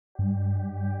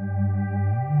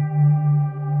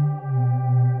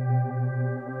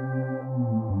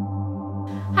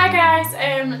Hi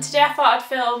guys, today I thought I'd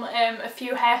film a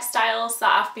few hairstyles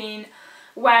that I've been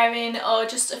wearing, or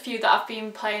just a few that I've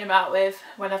been playing about with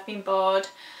when I've been bored.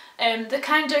 They're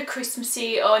kind of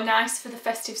Christmassy or nice for the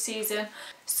festive season,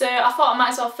 so I thought I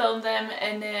might as well film them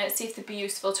and see if they'd be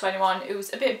useful to anyone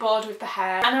who's a bit bored with the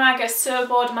hair. I know I get so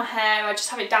bored of my hair, I just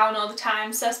have it down all the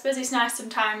time, so I suppose it's nice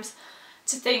sometimes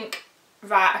to think,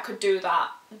 right, I could do that,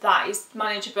 that is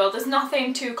manageable. There's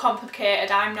nothing too complicated,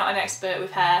 I'm not an expert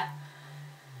with hair.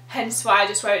 Hence why I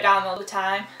just wear it down all the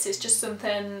time. It's just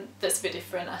something that's a bit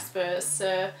different, I suppose,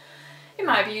 so it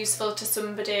might be useful to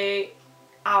somebody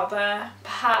out there,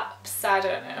 perhaps, I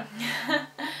don't know.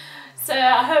 So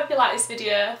I hope you like this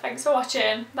video. Thanks for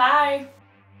watching, bye!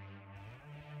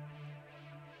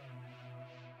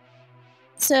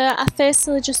 So I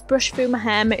firstly just brush through my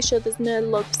hair, make sure there's no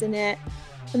lugs in it,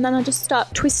 and then I just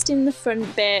start twisting the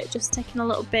front bit, just taking a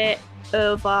little bit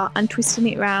over and twisting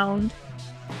it round.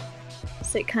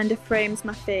 So it kind of frames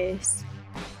my face.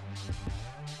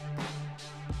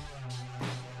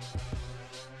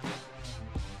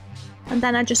 And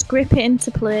then I just grip it into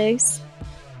place.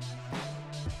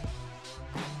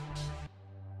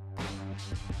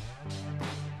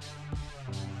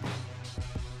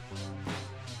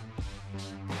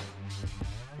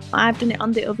 I've done it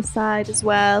on the other side as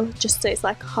well, just so it's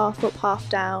like half up, half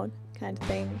down kind of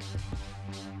thing.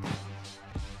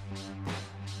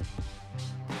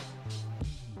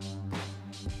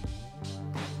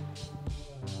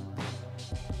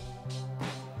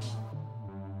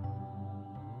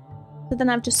 So then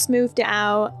I've just smoothed it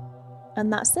out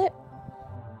and that's it.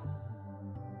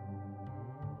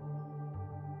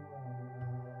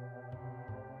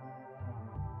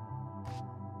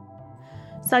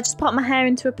 So I just pop my hair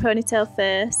into a ponytail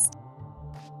first.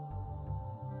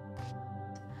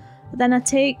 Then I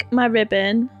take my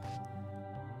ribbon,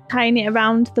 tying it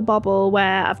around the bobble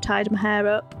where I've tied my hair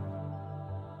up.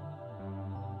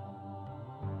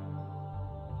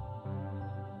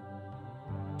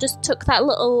 Just tuck that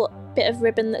little bit of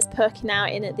ribbon that's poking out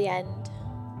in at the end.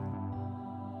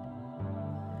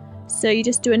 So you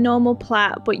just do a normal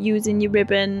plait, but using your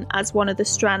ribbon as one of the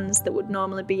strands that would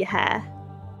normally be your hair.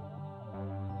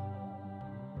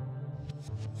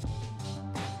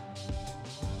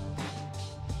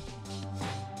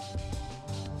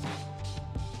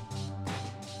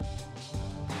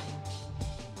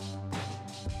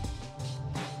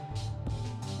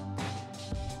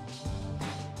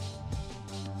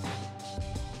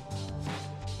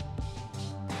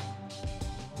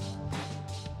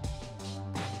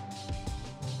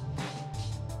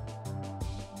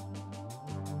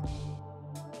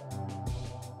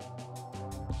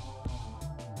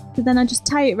 So then I just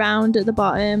tie it round at the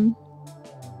bottom.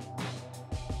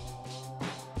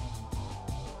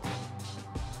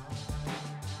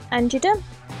 And you're done.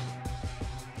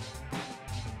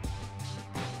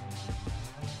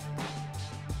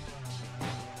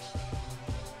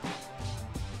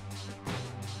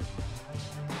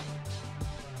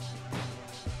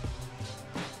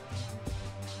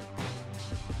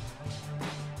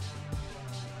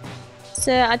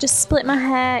 So I just split my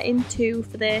hair in two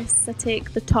for this. I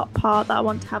take the top part that I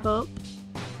want to have up.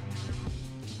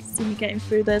 See me getting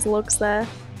through those lugs there.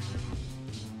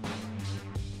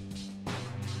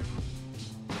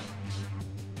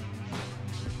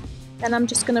 Then I'm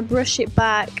just going to brush it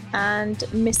back and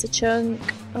miss a chunk.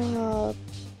 Oh,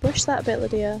 brush that a bit,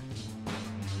 Lydia.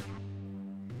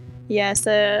 Yeah,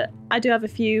 so I do have a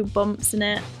few bumps in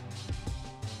it.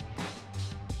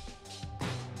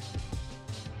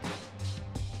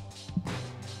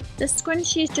 The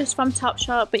scrunchie is just from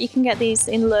Topshop, but you can get these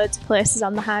in loads of places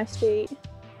on the high street.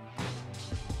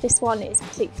 This one is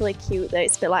particularly cute though,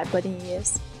 it's a bit like bunny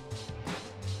ears.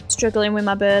 Struggling with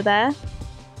my bow there.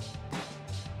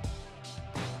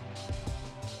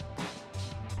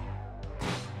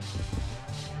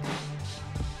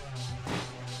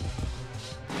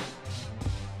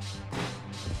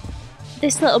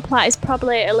 This little plait is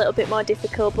probably a little bit more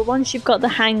difficult, but once you've got the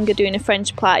hang of doing a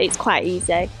French plait, it's quite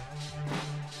easy.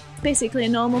 Basically a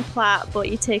normal plait, but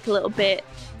you take a little bit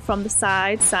from the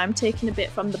side, so I'm taking a bit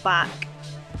from the back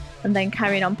and then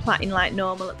carrying on plaiting like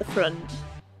normal at the front.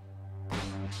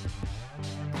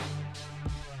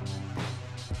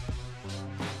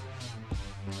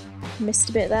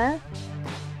 Missed a bit there.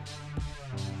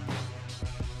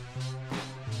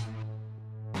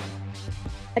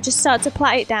 I just start to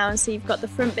plait it down so you've got the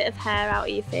front bit of hair out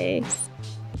of your face.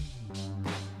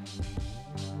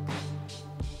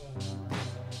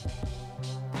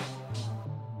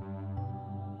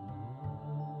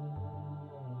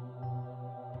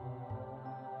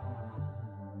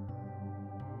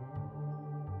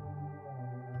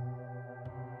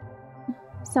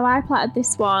 So I plaited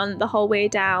this one the whole way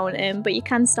down, but you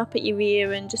can stop at your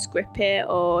ear and just grip it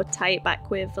or tie it back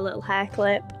with a little hair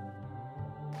clip.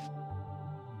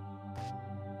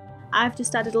 I've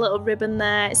just added a little ribbon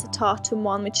there, it's a tartan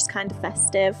one which is kind of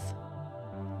festive.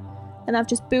 And I've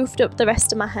just boofed up the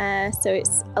rest of my hair so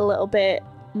it's a little bit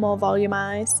more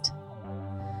volumised.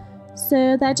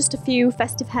 So they're just a few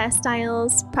festive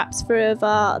hairstyles, perhaps for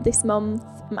over this month.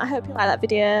 I hope you like that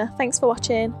video. Thanks for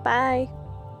watching. Bye.